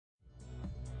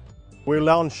We're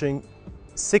launching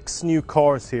 6 new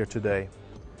cars here today.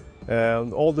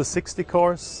 All the 60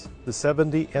 cars, the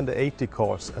 70 and the 80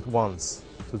 cars at once.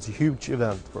 So it's a huge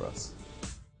event for us.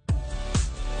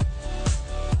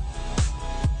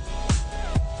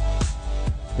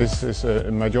 This is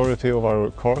a majority of our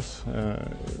cars.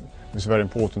 It's very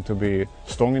important to be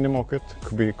strong in the market,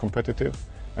 to be competitive,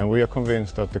 and we are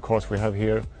convinced that the cars we have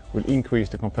here will increase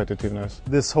the competitiveness.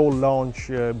 This whole launch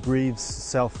breeds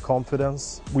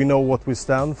self-confidence. We know what we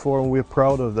stand for and we're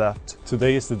proud of that.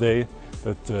 Today is the day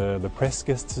that the press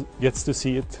gets to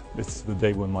see it. It's the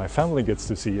day when my family gets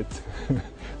to see it.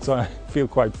 So I feel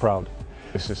quite proud.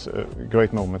 This is a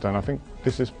great moment, and I think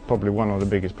this is probably one of the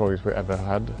biggest projects we ever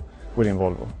had within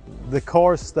Volvo. The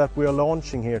cars that we are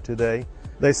launching here today,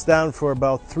 they stand for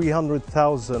about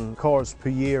 300,000 cars per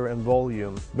year in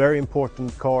volume. Very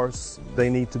important cars.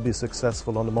 They need to be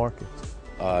successful on the market.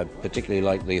 I particularly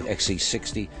like the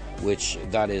XC60, which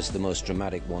that is the most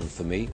dramatic one for me.